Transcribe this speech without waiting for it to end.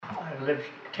lived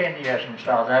 10 years in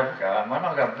South Africa, and when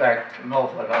I got back to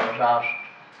Milford, I was asked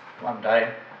one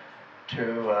day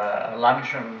to a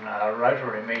luncheon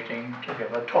Rotary meeting to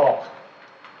give a talk.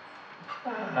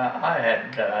 I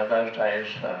had, those days,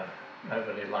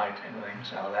 nobody liked anything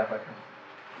South African.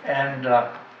 And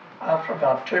after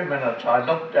about 2 minutes, I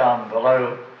looked down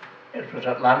below. It was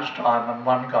at lunchtime, and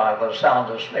one guy was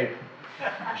sound asleep.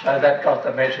 So that got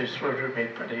the message through to me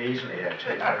pretty easily,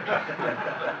 actually.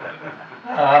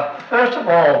 First of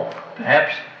all,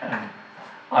 perhaps, and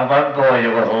I won't bore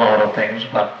you with a lot of things,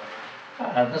 but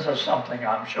this is something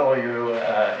I'm sure you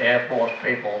Air Force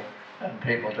people and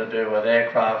people to do with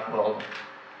aircraft will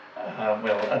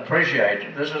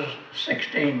appreciate. This is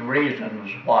 16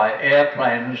 reasons why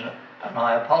airplanes, and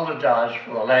I apologize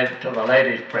for to the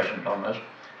ladies present on this,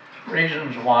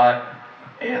 reasons why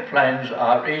airplanes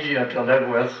are easier to live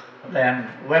with than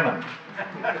women.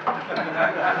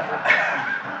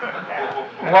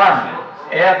 1,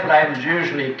 airplanes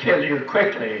usually kill you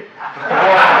quickly.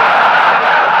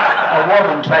 A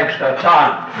woman takes her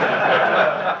time.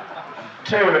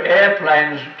 2,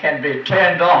 airplanes can be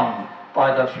turned on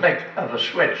by the flick of a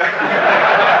switch.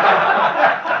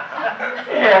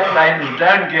 Airplanes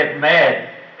don't get mad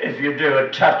if you do a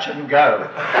touch and go.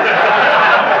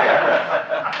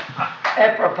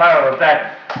 Apropos of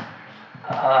that,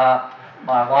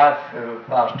 my wife, who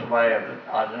passed away,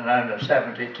 I'd known her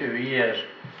 72 years,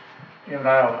 you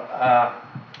know,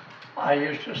 I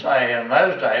used to say in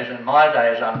those days, in my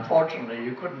days, unfortunately,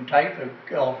 you couldn't take the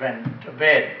girlfriend to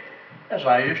bed, as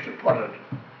I used to put it.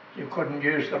 You couldn't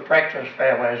use the practice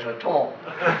fairways at all.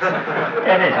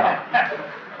 Anyhow,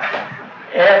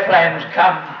 airplanes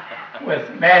come with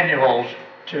manuals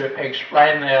to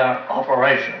explain their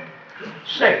operation.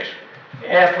 6,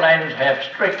 airplanes have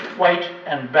strict weight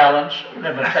and balance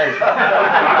limitations.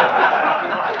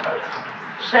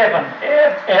 7,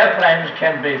 airplanes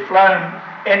can be flown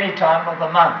any time of the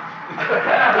month.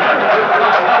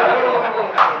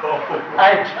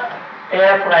 8,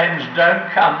 airplanes don't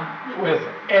come with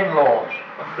in-laws.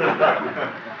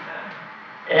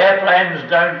 Airplanes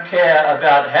don't care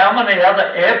about how many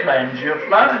other airplanes you've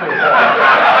flown before.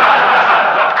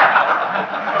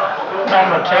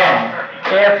 Number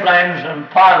 10, airplanes and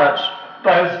pilots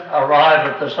both arrive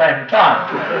at the same time.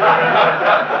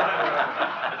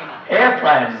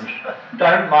 Airplanes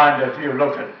don't mind if you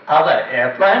look at other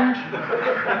airplanes.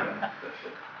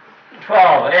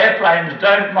 12, airplanes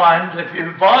don't mind if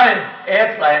you buy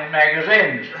airplane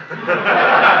magazines.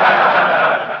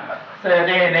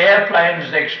 13,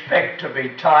 airplanes expect to be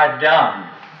tied down.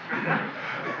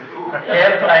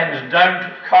 Airplanes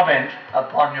don't comment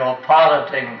upon your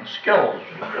piloting skills.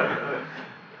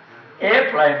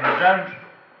 Airplanes don't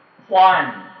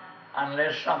whine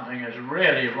unless something is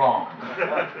really wrong.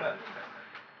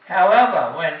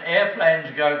 However, when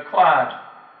airplanes go quiet,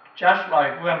 just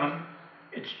like women,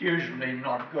 it's usually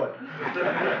not good.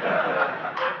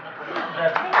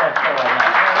 That's all I know.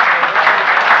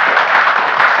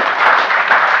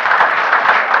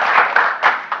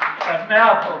 But now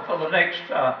for the next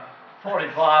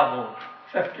 45 or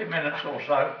 50 minutes or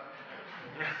so,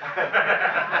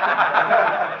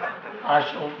 I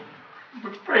shall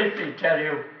briefly tell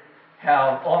you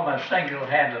how almost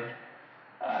single-handed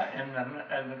in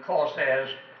the Corsairs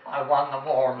I won the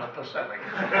war in the Pacific.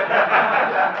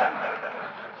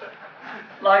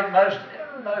 Like most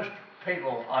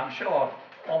people, I'm sure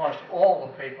almost all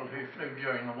the people who flew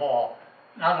during the war,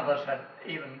 none of us had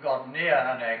even got near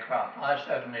an aircraft. I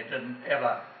certainly didn't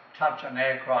ever touch an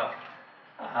aircraft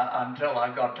until I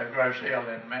got to Grosse Hill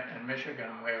in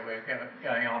Michigan, where we're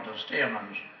going on to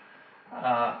Stearman's.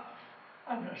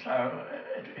 And so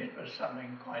it was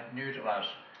something quite new to us.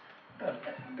 But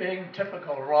being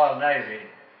typical Royal Navy,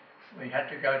 we had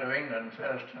to go to England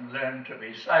first and learn to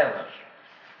be sailors,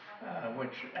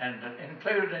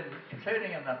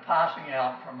 including in the passing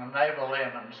out from a naval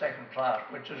airman second class,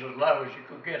 which is as low as you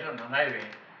could get in the Navy.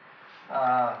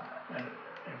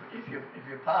 If you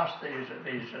pass these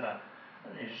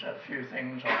few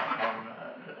things on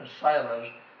sailors,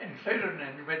 included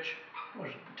in which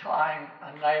was tying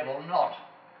a naval knot.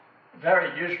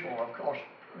 Very useful, of course,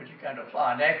 when you're going to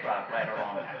fly an aircraft later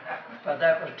on. But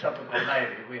that was typical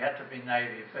Navy. We had to be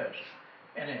Navy first.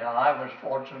 Anyhow, I was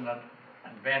fortunate,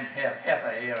 and Ben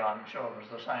Heffer here, I'm sure, was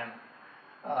the same.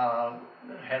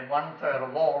 Had 1/3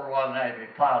 of all Royal Navy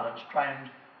pilots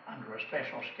trained under a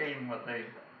special scheme with the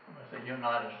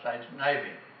United States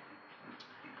Navy.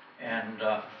 And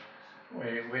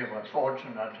we were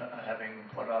fortunate having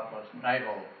put up with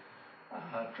naval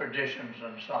traditions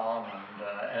and so on,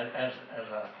 and as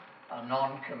a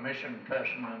non-commissioned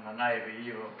person in the Navy,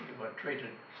 you were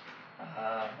treated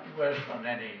worse than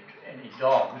any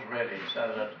dogs really,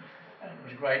 so that it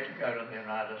was great to go to the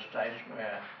United States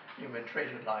where you were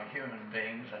treated like human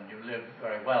beings and you lived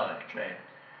very well actually.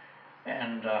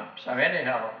 And so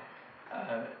anyhow,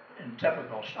 in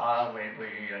typical style, we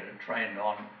trained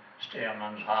on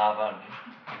Stearman's Harvard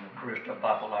and the Brewster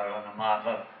Buffalo and the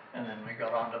Martlet, and then we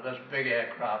got onto this big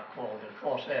aircraft called the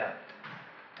Corsair,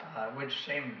 which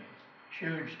seemed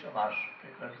huge to us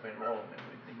because we'd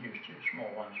been used to small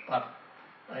ones, but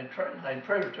they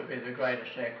proved to be the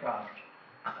greatest aircraft,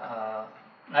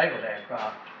 naval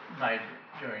aircraft made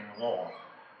during the war.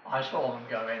 I saw them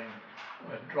go in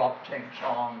with drop tanks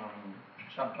on and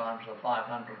sometimes a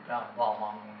 500-pound bomb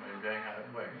on when we were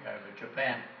working over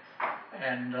Japan,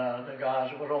 and the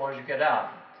guys would always get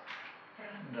out.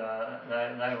 And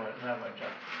they were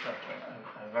just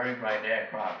a very great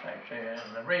aircraft actually,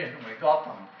 and the reason we got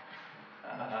them,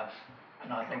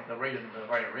 and I think the very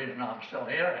reason I'm still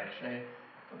here actually,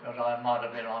 because I might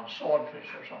have been on swordfish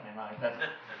or something like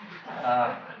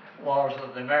that, was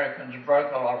that the Americans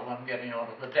broke a lot of them getting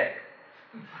onto the deck.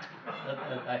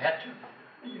 They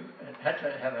had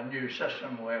to have a new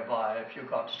system whereby if you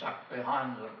got stuck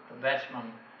behind the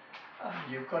batsman,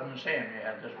 you couldn't see him. You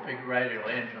had this big radial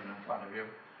engine in front of you,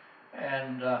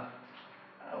 and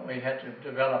we had to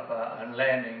develop a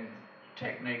landing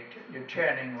technique. You're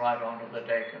turning right onto the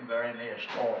deck and very near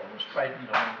stall, and straighten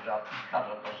the wings up and cut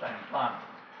at the same time.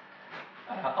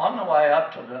 On the way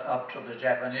up to the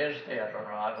Japanese theatre,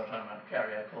 I was on a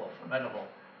carrier called Formidable.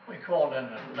 We called in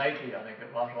at Leyte, I think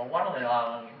it was, or one of the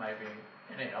islands maybe,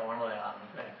 anyhow, one of the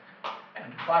islands there.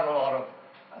 And quite a lot of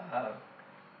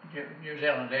New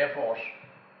Zealand Air Force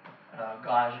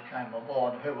guys came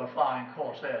aboard who were flying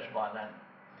Corsairs by then.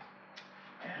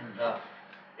 And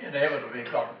inevitably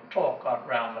talk got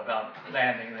round about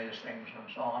landing these things and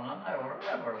so on, and they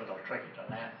were a little tricky to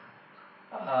land.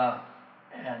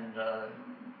 And the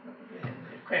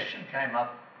question came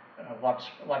up, we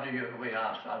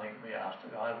asked the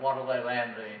guys, what do they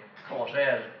land the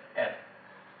Corsairs at?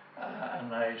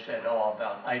 And they said, oh,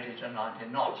 about 80 to 90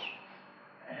 knots.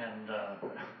 And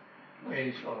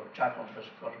we sort of chuckled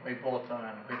because we bought them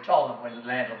and we told them we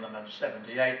landed them at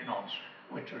 78 knots,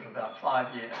 which was about 5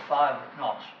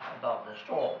 knots above the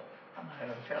stall. And they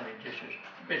were fairly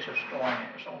vicious stalling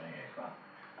aircraft.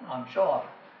 And I'm sure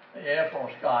the Air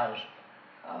Force guys,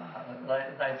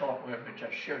 they thought we were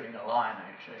just shooting a line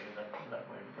actually, that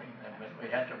we'd bring them, but we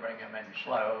had to bring them in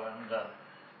slow and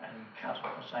cut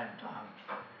at the same time.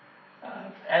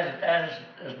 As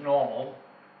is normal,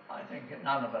 I think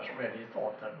none of us really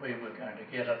thought that we were going to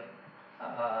get it,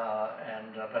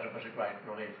 but it was a great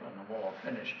relief when the war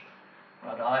finished.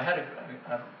 But I had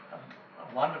a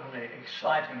wonderfully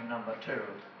exciting number two,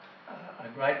 a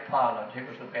great pilot. He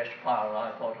was the best pilot,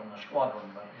 I thought, in the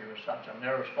squadron, but he was such an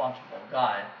irresponsible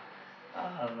guy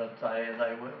that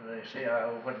the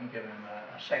CIO wouldn't give him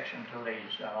a section to lead,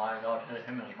 so I got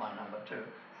him as my number two.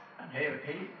 And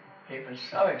he was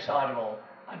so excitable,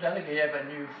 I don't think he ever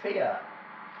knew fear.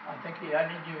 I think he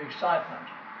only knew excitement.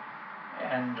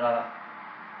 And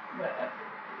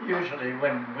usually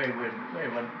when we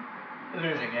were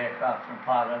losing aircraft and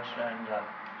pilots, and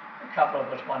a couple of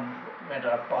us went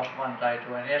across one day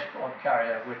to an escort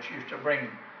carrier which used to bring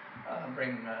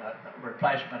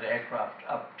replacement aircraft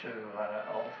up to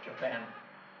off Japan,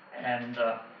 and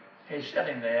he's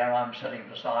sitting there, I'm sitting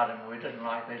beside him. We didn't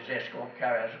like these escort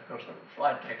carriers because the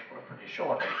flight decks were pretty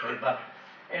short actually, but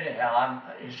anyhow,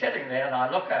 he's sitting there and I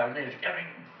look over and he's giving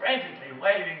frantically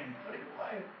waving and putting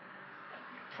away,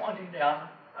 pointing down,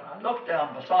 and I look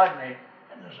down beside me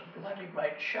and there's a bloody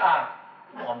great shark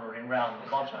wandering around the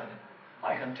bottom.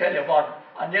 I can tell you what,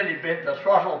 I nearly bent the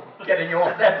throttle getting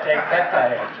off that deck that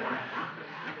day actually.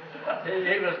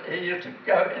 He used to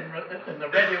go in the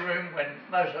ready room when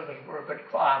most of us were a bit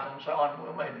quiet and so on.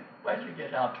 We're waiting to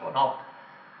get out to an op.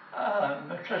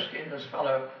 McCliskey, this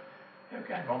fellow who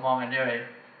came from Wanganui,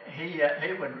 he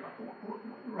would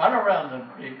run around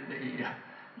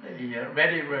the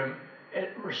ready room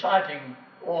reciting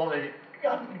all the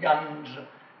guns,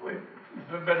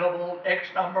 formidable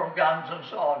X number of guns and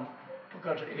so on,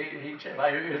 because he said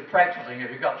he was practicing.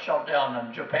 If he got shot down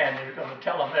in Japan, he was going to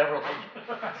tell them everything.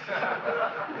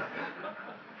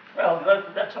 Well,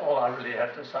 that's all I really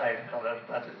have to say, fellows.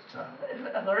 But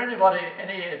are there any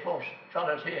Air Force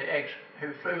fellows here,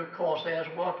 who flew Corsairs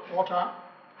wartime?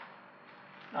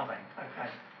 Nothing. Okay.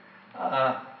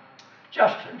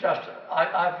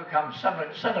 I've become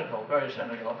somewhat cynical, very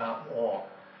cynical about war.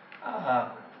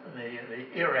 The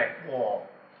Iraq War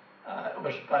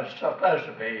was supposed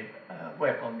to be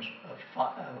weapons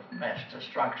of mass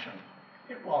destruction.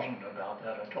 It wasn't about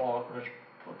that at all. It was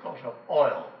because of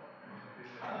oil.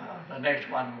 the next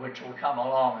one which will come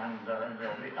along, and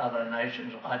there'll be other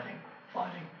nations, I think,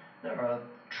 fighting. There are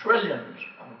trillions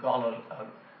of dollars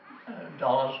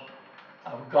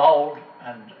of gold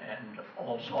and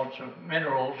all sorts of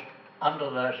minerals under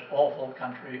this awful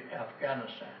country,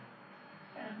 Afghanistan.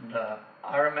 And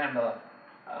I remember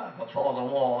before the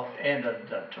war ended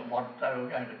to what they were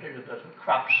going to do to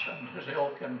Krupps and his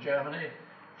ilk in Germany.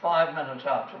 5 minutes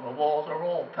after the war, they're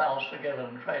all pals together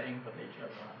and trading with each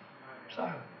other.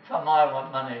 So for my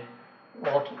money,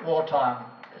 wartime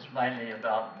is mainly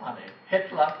about money.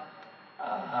 Hitler,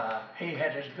 he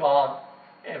had his God.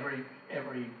 Every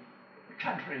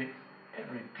country,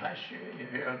 every place you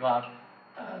hear about,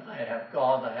 they have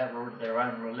God, they have their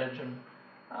own religion.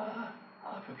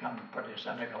 I've become pretty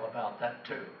cynical about that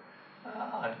too.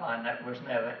 I find that was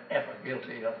never ever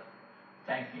guilty of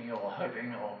thanking or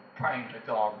hoping or praying to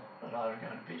God that I was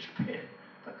going to be spared,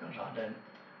 because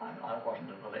I wasn't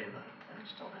a believer and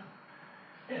still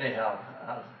am. Anyhow,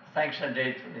 thanks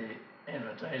indeed for the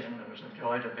invitation. It was a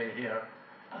joy to be here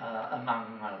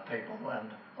among people. And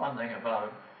one thing about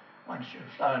it, once you've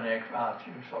flown aircraft,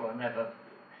 you sort of never,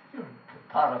 you're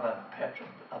part of perhaps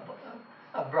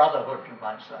a brotherhood, you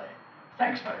might say.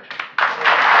 Thanks, folks.